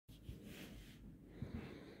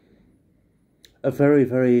A very,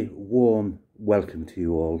 very warm welcome to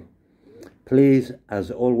you all. Please, as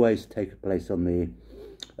always, take a place on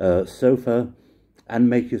the sofa and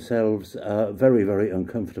make yourselves very, very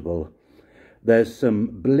uncomfortable. There's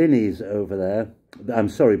some blinis over there. I'm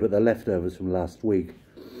sorry, but they're leftovers from last week.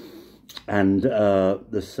 And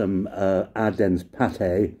there's some Ardennes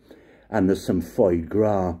pâté, and there's some foie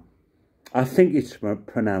gras. I think it's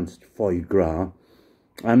pronounced foie gras.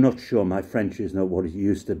 I'm not sure. My French is not what it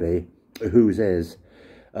used to be. Whose is?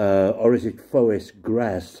 Or is it foie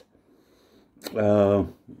gras?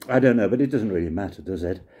 I don't know, but it doesn't really matter, does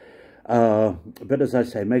it? But as I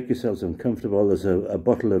say, make yourselves uncomfortable. There's a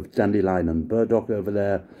bottle of dandelion and burdock over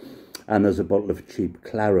there, and there's a bottle of cheap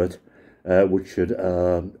claret, which should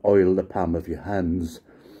oil the palm of your hands,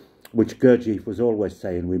 which Gurdjieff was always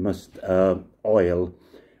saying we must oil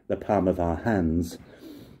the palm of our hands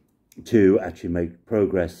to actually make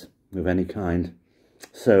progress of any kind.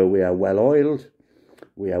 So we are well oiled,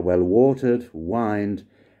 we are well watered, wined,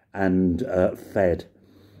 and fed.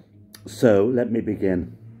 So let me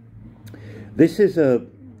begin. This is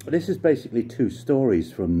basically two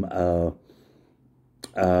stories from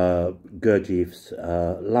Gurdjieff's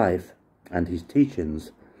life and his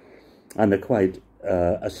teachings, and they're quite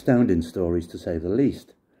astounding stories, to say the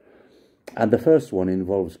least. And the first one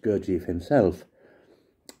involves Gurdjieff himself,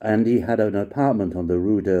 and he had an apartment on the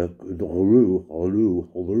Rue de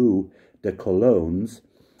Colognes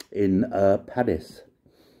in Paris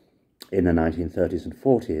in the 1930s and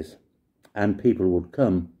 40s, and people would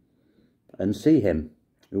come and see him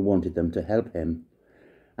who wanted them to help him.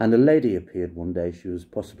 And a lady appeared one day. She was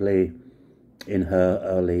possibly in her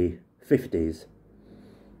early 50s,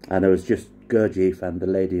 and there was just Gurdjieff and the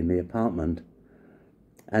lady in the apartment.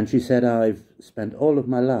 And she said, "I've spent all of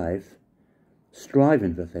my life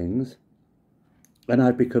striving for things, and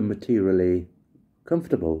I've become materially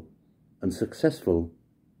comfortable and successful,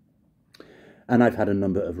 and I've had a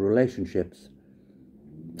number of relationships,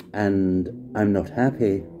 and I'm not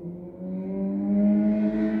happy,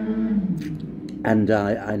 and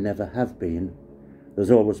I never have been. There's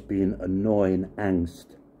always been annoying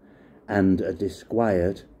angst and a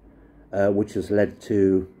disquiet, which has led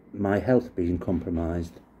to my health being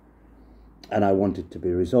compromised, and I want it to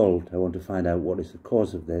be resolved. I want to find out what is the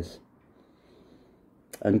cause of this."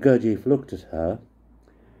 And Gurdjieff looked at her,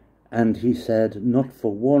 and he said, "Not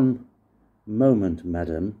for one moment,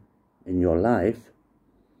 madam, in your life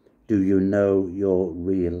do you know your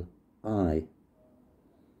real I.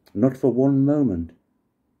 Not for one moment.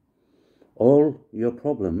 All your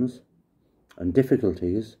problems and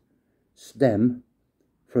difficulties stem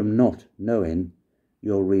from not knowing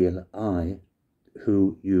your real I,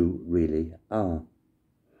 who you really are."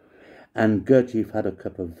 And Gurdjieff had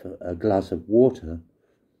a glass of water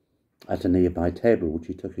at a nearby table, which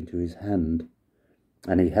he took into his hand,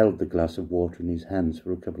 and he held the glass of water in his hands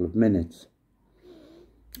for a couple of minutes,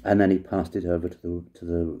 and then he passed it over to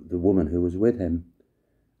the woman who was with him,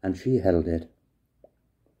 and she held it.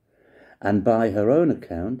 And by her own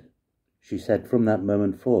account, she said from that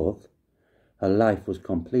moment forth, her life was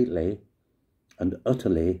completely and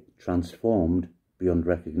utterly transformed beyond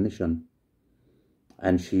recognition.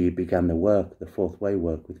 And she began the fourth way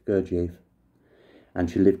work with Gurdjieff, and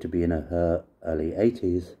she lived to be in her early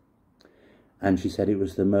 80s. And she said, "It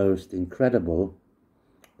was the most incredible,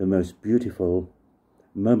 the most beautiful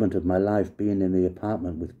moment of my life being in the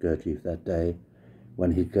apartment with Gurdjieff that day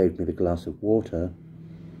when he gave me the glass of water,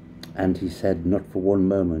 and he said, 'Not for one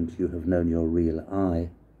moment you have known your real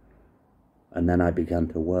I.' And then I began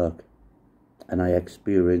to work, and I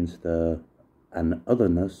experienced an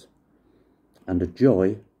otherness and a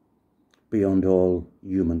joy beyond all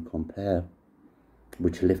human compare,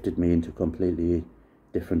 which lifted me into completely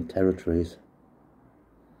different territories."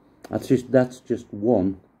 That's just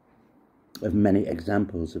one of many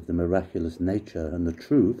examples of the miraculous nature and the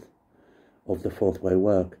truth of the fourth way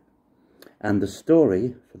work. And the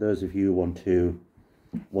story, for those of you who want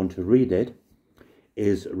to read it,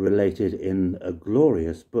 is related in a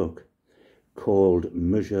glorious book called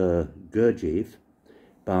Monsieur Gurdjieff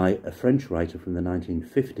by a French writer from the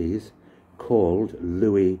 1950s called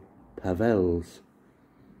Louis Pauwels.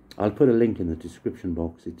 I'll put a link in the description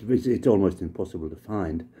box. It's almost impossible to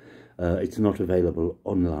find. It's not available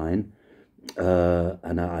online,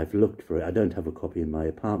 and I've looked for it. I don't have a copy in my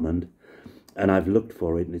apartment, and I've looked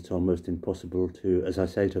for it, and it's almost impossible to, as I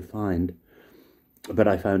say, to find. But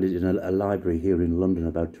I found it in a library here in London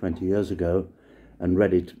about 20 years ago, and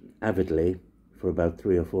read it avidly for about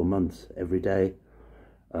 3 or 4 months every day.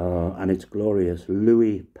 And it's glorious.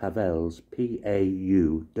 Louis Pauwels, Pauwels,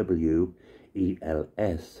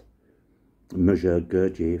 Monsieur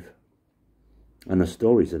Gurdjieff. and the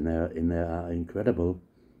stories in there are incredible.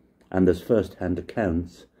 And there's first-hand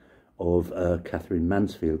accounts of Catherine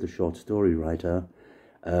Mansfield, the short story writer,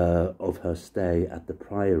 of her stay at the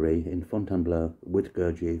Priory in Fontainebleau with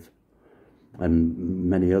Gurdjieff and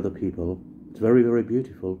many other people. It's very, very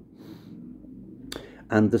beautiful.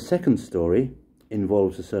 And the second story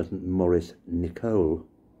involves a certain Maurice Nicole,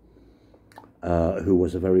 who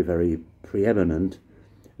was a very, very preeminent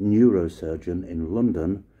neurosurgeon in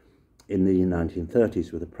London in the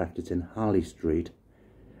 1930s with a practice in Harley Street,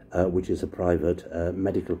 which is a private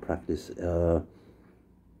medical practice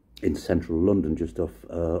in central London, just off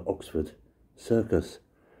Oxford Circus.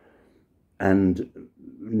 And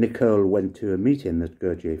Nicole went to a meeting that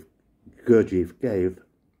Gurdjieff gave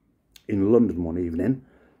in London one evening,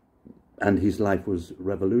 and his life was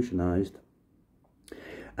revolutionised.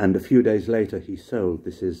 And a few days later he sold,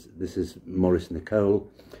 this is Maurice Nicole,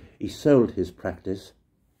 he sold his practice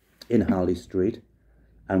in Harley Street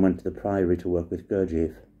and went to the Priory to work with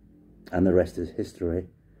Gurdjieff, and the rest is history.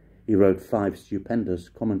 He wrote 5 stupendous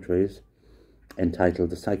commentaries entitled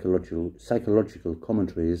The Psychological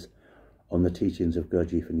Commentaries on the Teachings of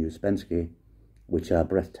Gurdjieff and Uspensky, which are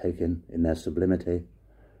breathtaking in their sublimity,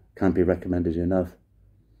 can't be recommended enough.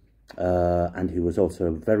 And he was also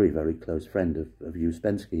a very, very close friend of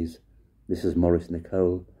Uspensky's. This is Maurice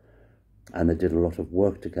Nicole, and they did a lot of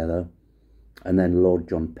work together. And then Lord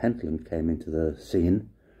John Pentland came into the scene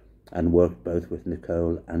and worked both with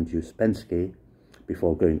Nicole and Uspensky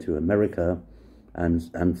before going to America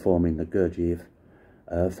and forming the Gurdjieff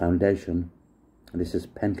Foundation. And this is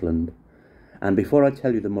Pentland. And before I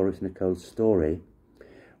tell you the Maurice Nicole story,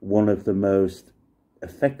 one of the most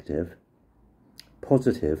effective,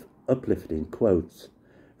 positive, uplifting quotes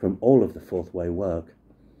from all of the Fourth Way work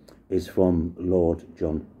is from Lord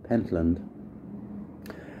John Pentland.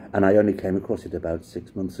 And I only came across it about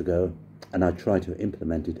 6 months ago, and I try to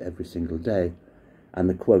implement it every single day. And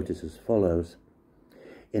the quote is as follows: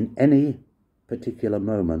 "In any particular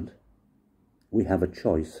moment, we have a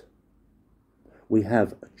choice. We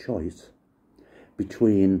have a choice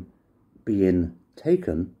between being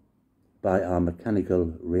taken by our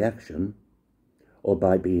mechanical reaction or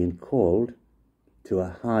by being called to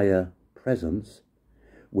a higher presence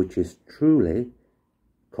which is truly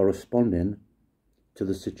corresponding to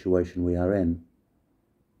the situation we are in."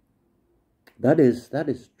 That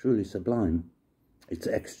is truly sublime. It's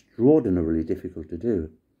extraordinarily difficult to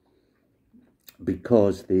do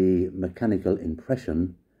because the mechanical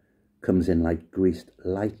impression comes in like greased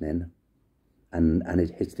lightning, and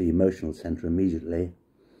it hits the emotional centre immediately,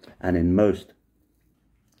 and in most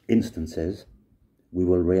instances we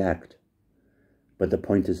will react. But the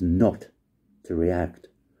point is not to react.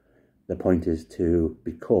 The point is to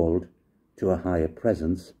be called to a higher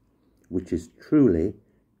presence which is truly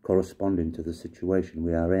corresponding to the situation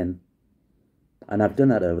we are in. And I've done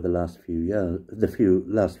that over the last few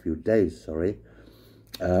days,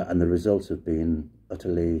 and the results have been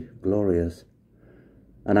utterly glorious.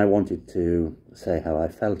 And I wanted to say how I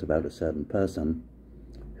felt about a certain person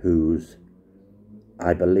who's,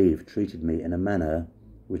 I believe, treated me in a manner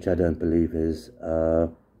which I don't believe is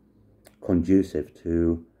conducive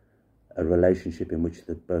to a relationship in which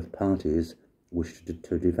both parties wish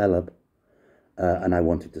to develop. And I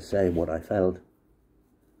wanted to say what I felt.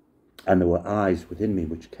 And there were eyes within me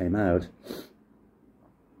which came out,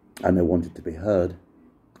 and they wanted to be heard.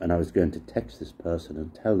 And I was going to text this person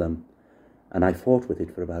and tell them. And I fought with it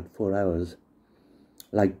for about 4 hours,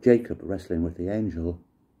 like Jacob wrestling with the angel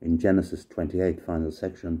in Genesis 28, final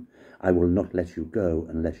section. "I will not let you go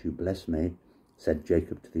unless you bless me," said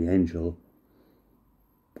Jacob to the angel.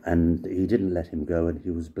 And he didn't let him go, and he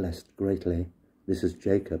was blessed greatly. This is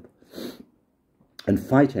Jacob. And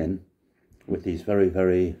fighting with these very,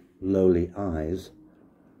 very lowly eyes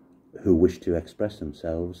who wish to express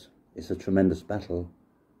themselves is a tremendous battle.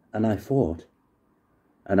 And I fought,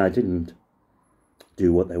 and I didn't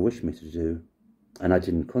do what they wished me to do, and I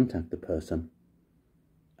didn't contact the person.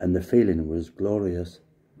 And the feeling was glorious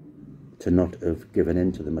to not have given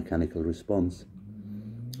in to the mechanical response.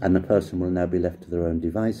 And the person will now be left to their own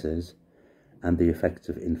devices and the effects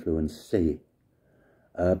of influence C.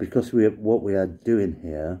 Because what we are doing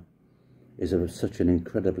here is of such an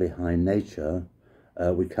incredibly high nature,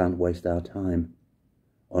 we can't waste our time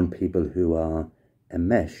on people who are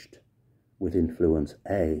enmeshed with influence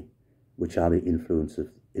A, which are the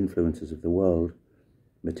influences of the world: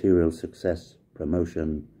 material success,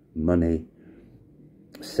 promotion, money,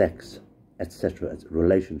 sex, etc.,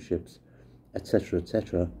 relationships, etc.,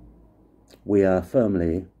 etc. We are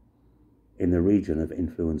firmly in the region of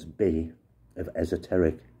influence B, of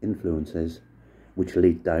esoteric influences, which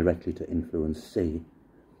lead directly to influence C.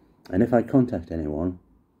 And if I contact anyone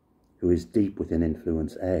who is deep within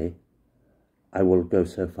influence A, I will go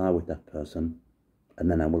so far with that person, and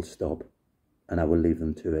then I will stop, and I will leave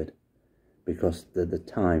them to it. Because the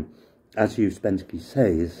time, as Ouspensky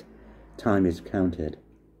says, time is counted,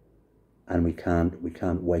 and we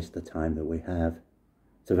can't waste the time that we have.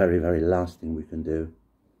 It's the very, very last thing we can do.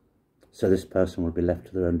 So this person will be left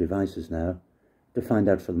to their own devices now to find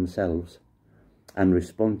out for themselves and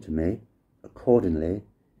respond to me accordingly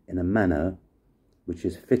in a manner which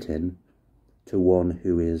is fitting to one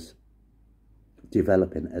who is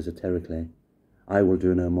developing esoterically. I will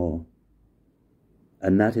do no more.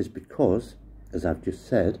 And that is because, as I've just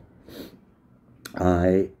said,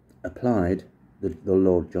 I applied the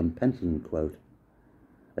Lord John Pentland quote.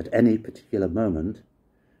 At any particular moment,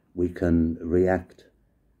 we can react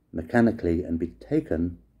mechanically and be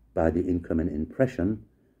taken by the incoming impression,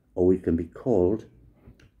 or we can be called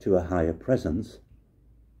to a higher presence,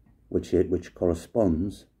 which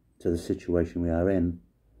corresponds to the situation we are in.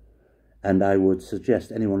 And I would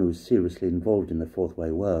suggest anyone who is seriously involved in the fourth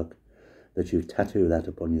way work that you tattoo that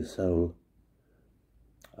upon your soul.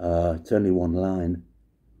 It's only one line,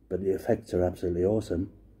 but the effects are absolutely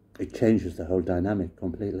awesome. It changes the whole dynamic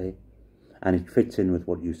completely, and it fits in with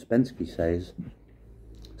what Ouspensky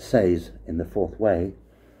says in the fourth way.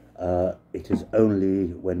 It is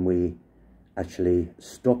only when we actually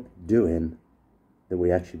stop doing that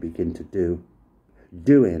we actually begin to do.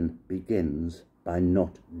 Doing begins by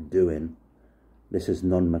not doing. This is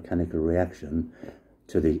non-mechanical reaction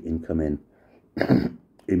to the incoming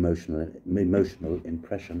emotional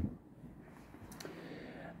impression.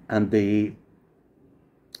 And the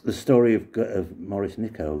story of Maurice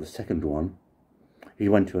Nicole, the second one, he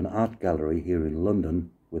went to an art gallery here in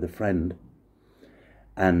London with a friend,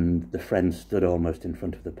 and the friend stood almost in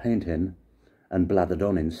front of the painting and blathered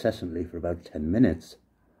on incessantly for about 10 minutes.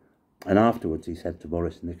 And afterwards he said to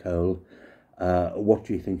Maurice Nicole, what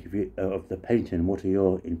do you think of the painting? What are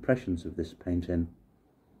your impressions of this painting?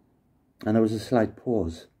 And there was a slight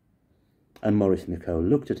pause, and Maurice Nicole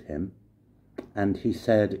looked at him, and he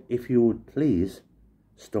said, if you would please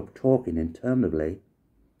stop talking interminably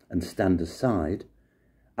and stand aside,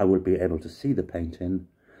 I will be able to see the painting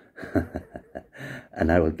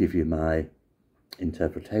and I will give you my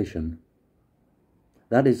interpretation.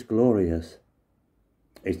 That is glorious.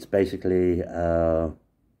 It's basically an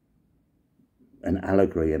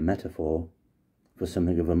allegory, a metaphor for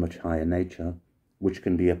something of a much higher nature, which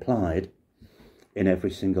can be applied in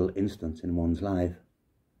every single instance in one's life.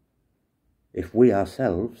 If we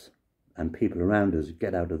ourselves and people around us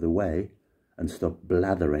get out of the way and stop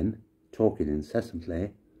blathering, talking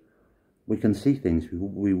incessantly, we can see things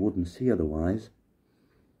we wouldn't see otherwise,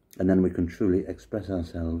 and then we can truly express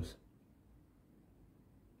ourselves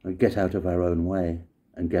and get out of our own way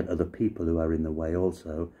and get other people who are in the way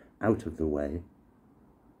also out of the way.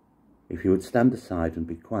 If you would stand aside and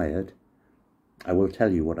be quiet, I will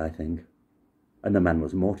tell you what I think. And the man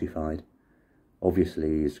was mortified.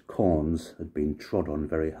 Obviously his corns had been trod on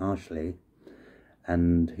very harshly,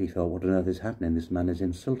 and he thought, what on earth is happening? This man is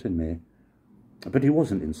insulting me. But he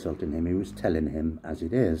wasn't insulting him, he was telling him as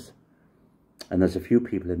it is. And there's a few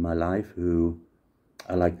people in my life who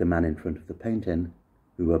are like the man in front of the painting,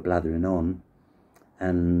 who are blathering on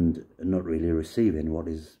and not really receiving what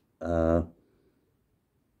is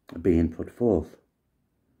being put forth.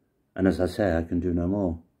 And as I say, I can do no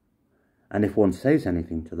more. And if one says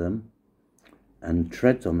anything to them and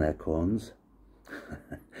treads on their corns,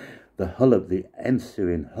 the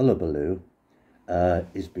ensuing hullabaloo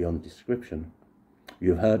is beyond description.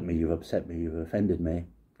 You've hurt me, you've upset me, you've offended me.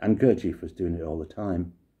 And Gurdjieff was doing it all the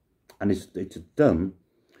time. And it's done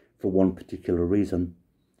for one particular reason,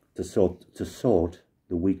 to sort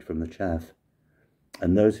the wheat from the chaff.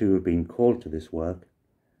 And those who have been called to this work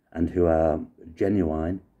and who are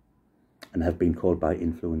genuine and have been called by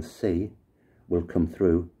influence C will come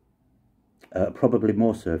through. Probably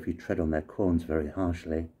more so if you tread on their corns very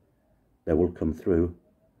harshly. They will come through.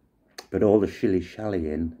 But all the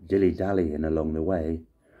shilly-shallying, dilly-dallying along the way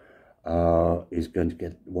is going to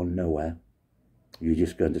get one nowhere. You're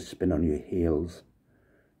just going to spin on your heels.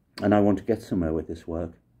 And I want to get somewhere with this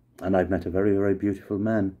work. And I've met a very, very beautiful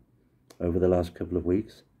man over the last couple of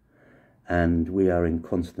weeks. And we are in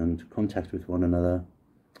constant contact with one another.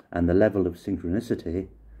 And the level of synchronicity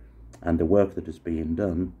and the work that is being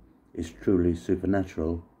done is truly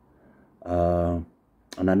supernatural. And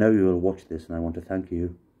I know you will watch this, and I want to thank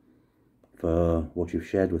you for what you've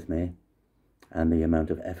shared with me and the amount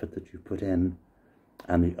of effort that you've put in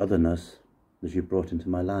and the otherness that you've brought into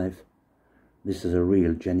my life. This is a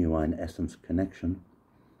real, genuine essence connection.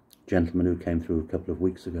 Gentleman who came through a couple of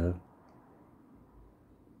weeks ago.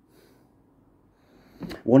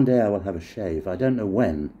 One day I will have a shave. I don't know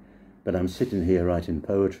when, but I'm sitting here writing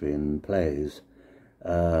poetry and plays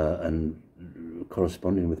and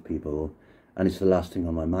corresponding with people, and it's the last thing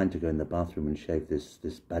on my mind to go in the bathroom and shave this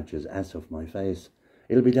badger's ass off my face.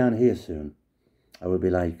 It'll be down here soon. I will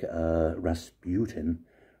be like Rasputin,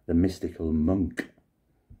 the mystical monk.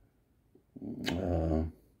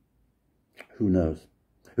 Who knows?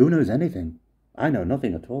 Who knows anything? I know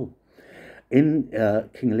nothing at all. In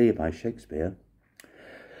King Lear by Shakespeare,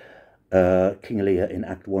 King Lear in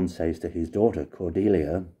Act 1 says to his daughter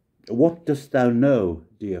Cordelia, "What dost thou know,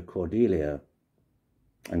 dear Cordelia?"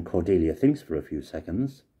 And Cordelia thinks for a few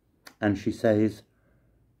seconds, and she says,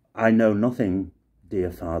 "I know nothing,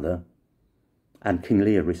 dear father." And King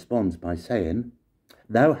Lear responds by saying,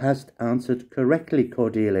 "Thou hast answered correctly,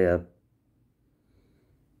 Cordelia."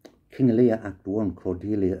 King Lear, Act 1,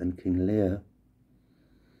 Cordelia and King Lear.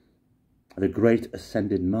 The great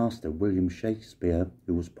ascended master, William Shakespeare,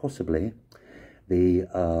 who was possibly the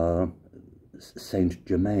Saint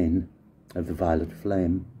Germain of the Violet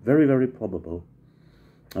Flame. Very, very probable.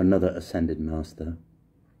 Another ascended master.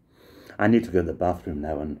 I need to go to the bathroom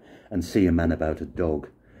now and see a man about a dog.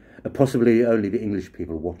 Possibly only the English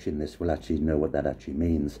people watching this will actually know what that actually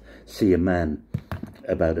means. See a man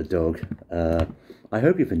about a dog. I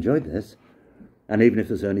hope you've enjoyed this. And even if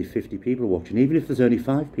there's only 50 people watching, even if there's only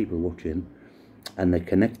 5 people watching, and they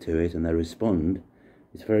connect to it and they respond,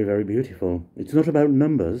 it's very, very beautiful. It's not about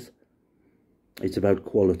numbers. It's about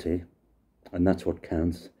quality. And that's what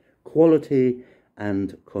counts. Quality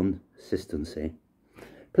and consistency.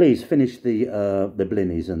 Please finish the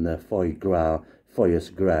blinnies and the foie gras,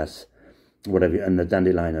 whatever, and the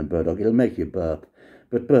dandelion and burdock. It'll make you burp,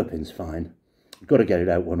 but burping's fine. You've got to get it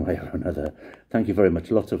out one way or another. Thank you very much.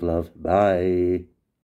 Lots of love. Bye.